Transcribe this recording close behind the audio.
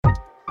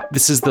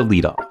This is The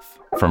Leadoff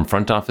from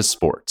Front Office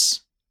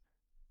Sports.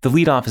 The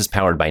Leadoff is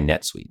powered by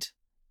NetSuite.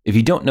 If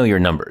you don't know your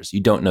numbers, you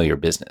don't know your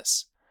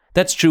business.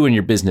 That's true when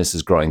your business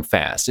is growing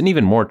fast, and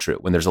even more true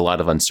when there's a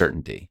lot of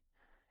uncertainty.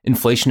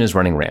 Inflation is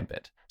running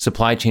rampant,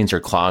 supply chains are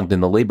clogged,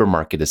 and the labor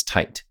market is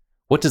tight.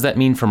 What does that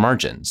mean for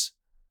margins?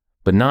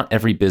 But not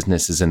every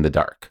business is in the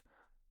dark.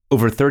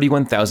 Over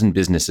 31,000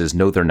 businesses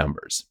know their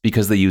numbers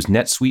because they use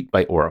NetSuite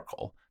by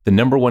Oracle, the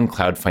 #1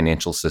 cloud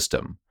financial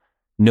system.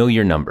 Know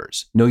your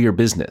numbers, know your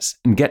business,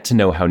 and get to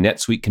know how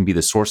NetSuite can be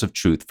the source of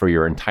truth for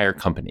your entire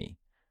company.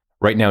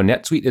 Right now,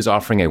 NetSuite is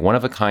offering a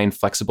one-of-a-kind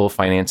flexible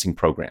financing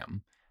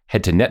program.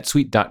 Head to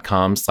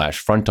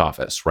netsuite.com/front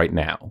office right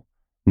now.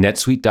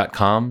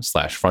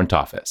 netsuite.com/front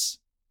office.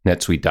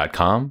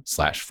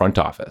 netsuite.com/front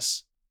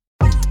office.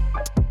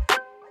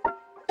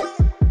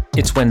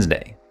 It's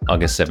Wednesday,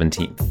 August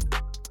 17th.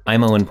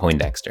 I'm Owen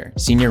Poindexter,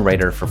 senior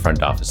writer for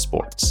Front Office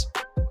Sports.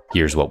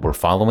 Here's what we're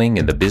following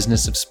in the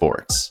business of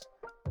sports.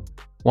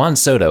 Juan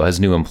Soto has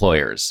new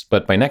employers,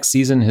 but by next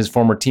season, his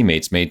former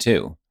teammates may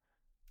too.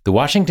 The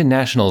Washington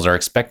Nationals are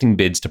expecting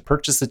bids to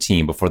purchase the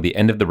team before the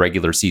end of the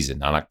regular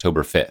season on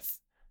October 5th.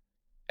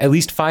 At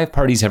least 5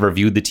 parties have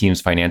reviewed the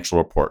team's financial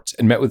reports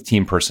and met with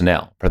team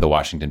personnel, per the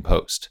Washington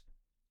Post.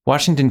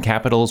 Washington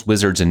Capitals,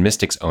 Wizards, and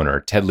Mystics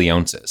owner Ted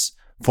Leonsis,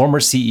 former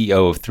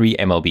CEO of 3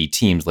 MLB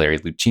teams Larry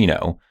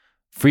Lucchino,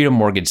 Freedom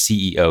Mortgage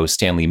CEO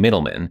Stanley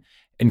Middleman,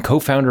 and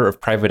co-founder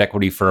of private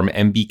equity firm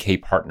MBK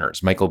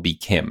Partners Michael B.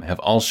 Kim have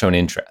all shown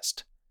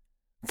interest.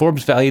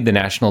 Forbes valued the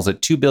Nationals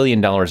at $2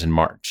 billion in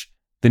March.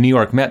 The New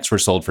York Mets were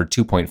sold for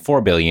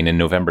 $2.4 billion in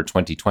November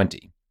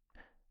 2020.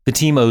 The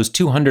team owes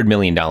 $200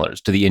 million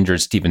to the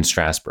injured Steven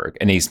Strasburg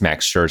and ace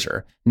Max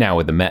Scherzer, now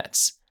with the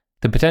Mets.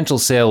 The potential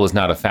sale was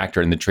not a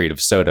factor in the trade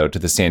of Soto to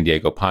the San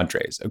Diego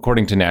Padres,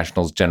 according to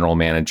Nationals general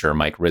manager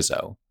Mike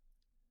Rizzo.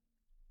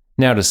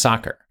 Now to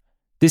soccer.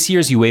 This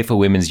year's UEFA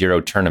Women's Euro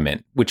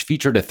tournament, which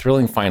featured a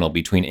thrilling final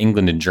between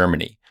England and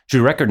Germany,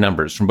 drew record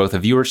numbers from both a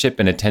viewership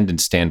and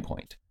attendance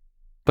standpoint.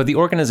 But the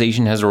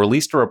organization has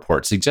released a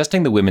report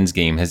suggesting the women's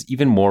game has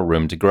even more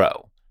room to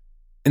grow.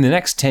 In the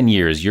next 10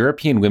 years,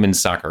 European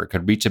women's soccer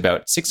could reach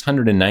about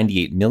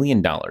 $698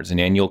 million in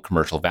annual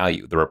commercial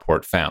value, the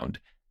report found,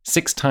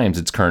 6 times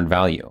its current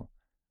value.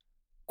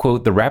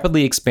 Quote, the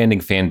rapidly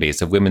expanding fan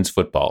base of women's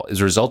football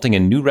is resulting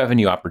in new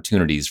revenue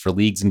opportunities for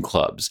leagues and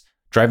clubs,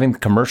 driving the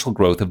commercial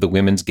growth of the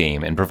women's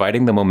game and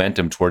providing the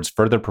momentum towards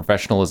further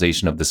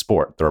professionalization of the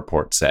sport, the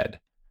report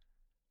said.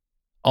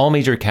 All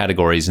major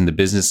categories in the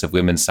business of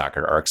women's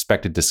soccer are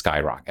expected to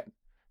skyrocket.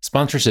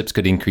 Sponsorships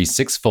could increase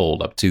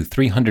 6-fold up to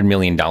 $300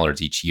 million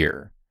each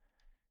year.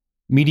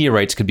 Media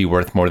rights could be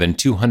worth more than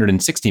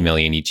 $260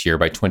 million each year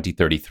by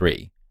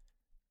 2033.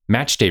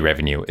 Matchday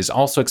revenue is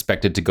also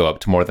expected to go up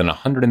to more than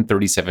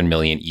 $137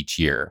 million each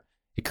year.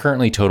 It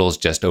currently totals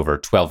just over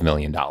 $12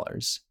 million.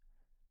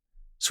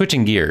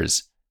 Switching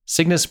gears,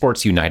 Signa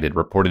Sports United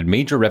reported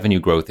major revenue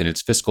growth in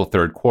its fiscal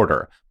third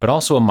quarter, but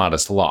also a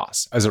modest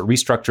loss as it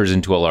restructures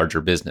into a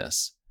larger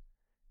business.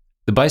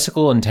 The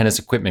bicycle and tennis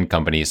equipment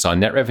company saw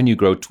net revenue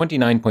grow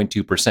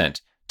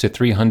 29.2% to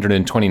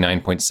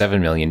 $329.7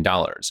 million,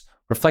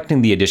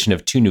 reflecting the addition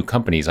of 2 new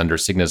companies under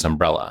Signa's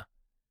umbrella.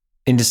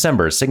 In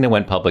December, Signa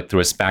went public through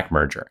a SPAC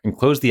merger and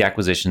closed the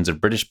acquisitions of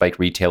British bike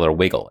retailer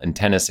Wiggle and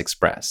Tennis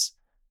Express.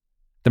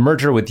 The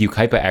merger with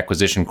Yucaipa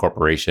Acquisition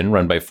Corporation,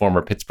 run by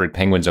former Pittsburgh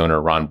Penguins owner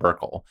Ron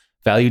Burkle,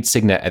 valued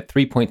Signa at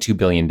 $3.2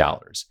 billion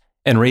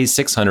and raised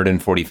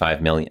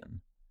 $645 million.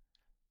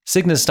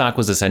 Signa's stock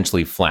was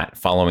essentially flat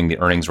following the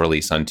earnings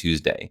release on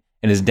Tuesday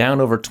and is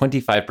down over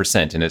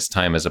 25% in its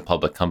time as a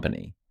public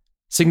company.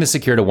 Signa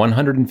secured a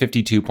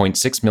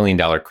 $152.6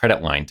 million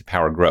credit line to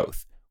power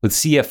growth, with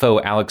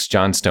CFO Alex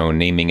Johnstone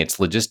naming its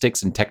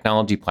logistics and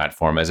technology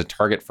platform as a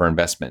target for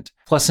investment,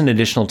 plus an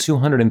additional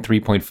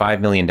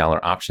 $203.5 million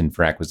option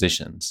for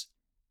acquisitions.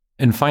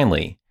 And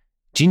finally,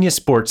 Signa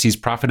Sports sees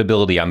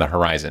profitability on the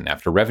horizon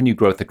after revenue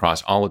growth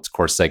across all its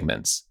core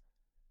segments.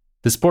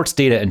 The sports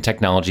data and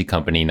technology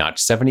company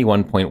notched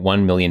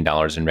 $71.1 million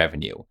in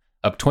revenue,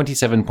 up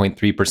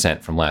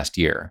 27.3% from last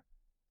year.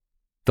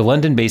 The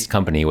London-based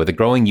company with a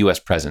growing U.S.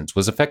 presence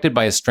was affected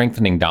by a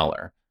strengthening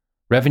dollar.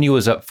 Revenue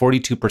was up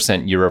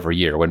 42% year over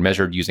year when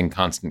measured using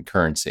constant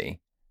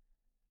currency.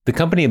 The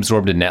company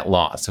absorbed a net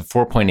loss of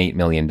 $4.8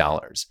 million,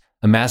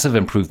 a massive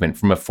improvement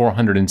from a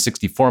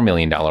 $464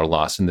 million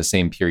loss in the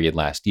same period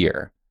last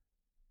year.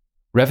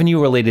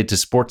 Revenue related to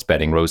sports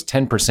betting rose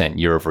 10%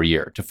 year over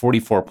year to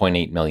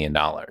 $44.8 million.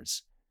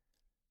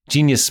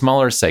 Genius'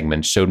 smaller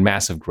segments showed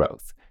massive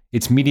growth.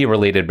 Its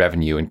media-related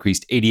revenue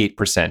increased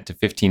 88% to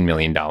 $15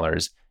 million,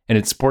 and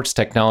its sports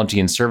technology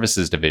and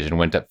services division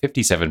went up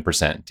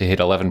 57% to hit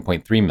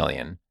 $11.3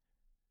 million.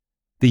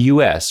 The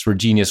U.S., where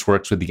Genius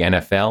works with the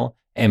NFL,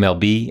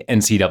 MLB,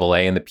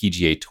 NCAA, and the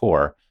PGA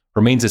Tour,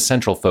 remains a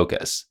central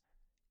focus.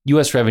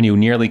 U.S. revenue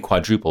nearly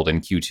quadrupled in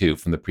Q2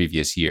 from the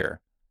previous year.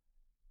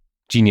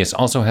 Genius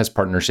also has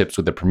partnerships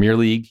with the Premier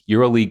League,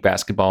 EuroLeague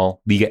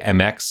Basketball, Liga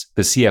MX,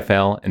 the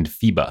CFL, and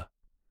FIBA.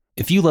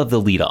 If you love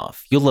The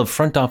Leadoff, you'll love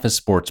Front Office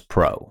Sports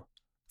Pro.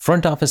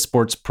 Front Office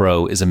Sports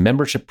Pro is a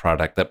membership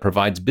product that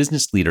provides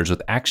business leaders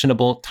with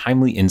actionable,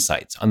 timely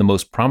insights on the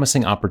most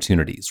promising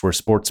opportunities where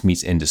sports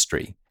meets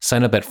industry.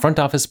 Sign up at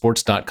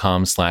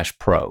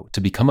frontofficesports.com/pro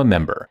to become a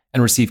member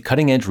and receive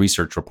cutting-edge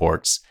research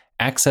reports,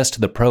 access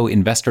to the Pro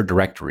Investor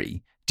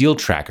Directory, deal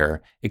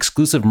tracker,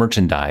 exclusive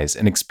merchandise,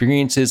 and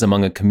experiences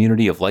among a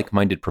community of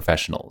like-minded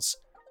professionals.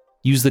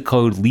 Use the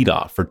code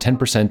LEADOFF for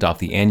 10% off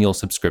the annual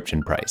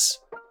subscription price.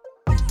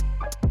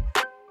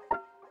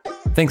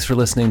 Thanks for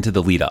listening to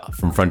The Lead Off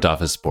from Front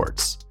Office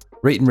Sports.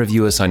 Rate and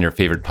review us on your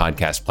favorite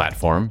podcast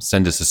platform,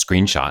 send us a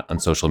screenshot on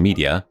social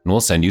media, and we'll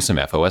send you some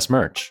FOS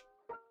merch.